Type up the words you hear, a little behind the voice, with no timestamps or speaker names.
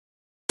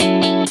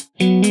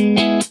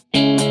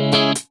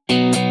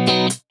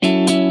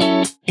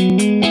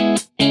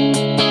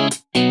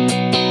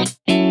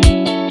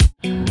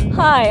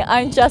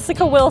I'm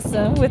Jessica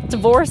Wilson with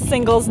Divorce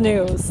Singles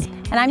News.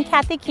 And I'm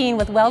Kathy Keene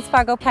with Wells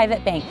Fargo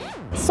Private Bank.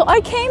 So I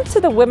came to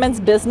the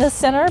Women's Business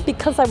Center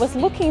because I was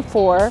looking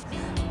for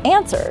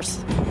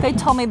answers. They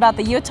told me about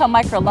the Utah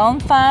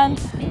Microloan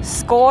Fund,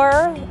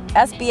 SCORE,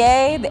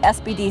 SBA, the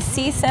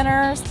SBDC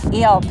centers,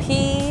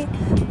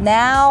 ELP,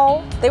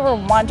 NOW. They were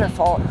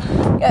wonderful.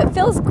 It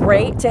feels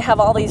great to have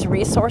all these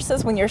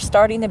resources when you're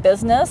starting a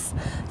business.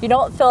 You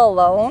don't feel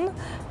alone.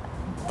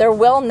 They're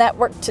well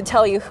networked to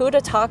tell you who to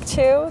talk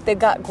to. They've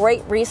got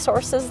great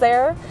resources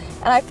there,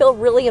 and I feel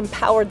really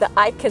empowered that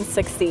I can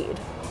succeed.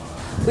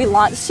 We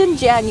launched in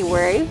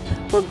January.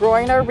 We're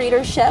growing our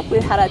readership.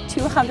 We've had a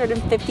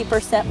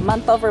 250%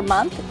 month over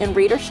month in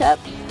readership.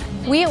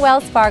 We at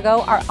Wells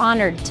Fargo are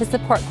honored to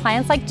support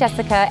clients like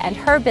Jessica and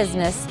her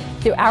business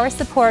through our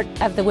support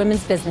of the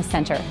Women's Business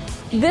Center.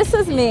 This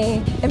is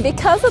me, and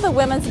because of the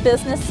Women's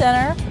Business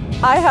Center,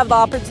 I have the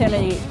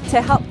opportunity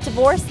to help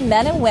divorced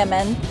men and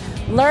women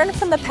learn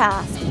from the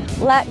past,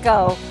 let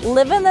go,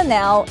 live in the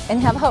now, and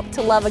have hope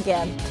to love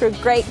again through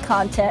great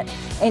content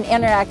and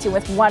interacting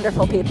with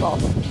wonderful people.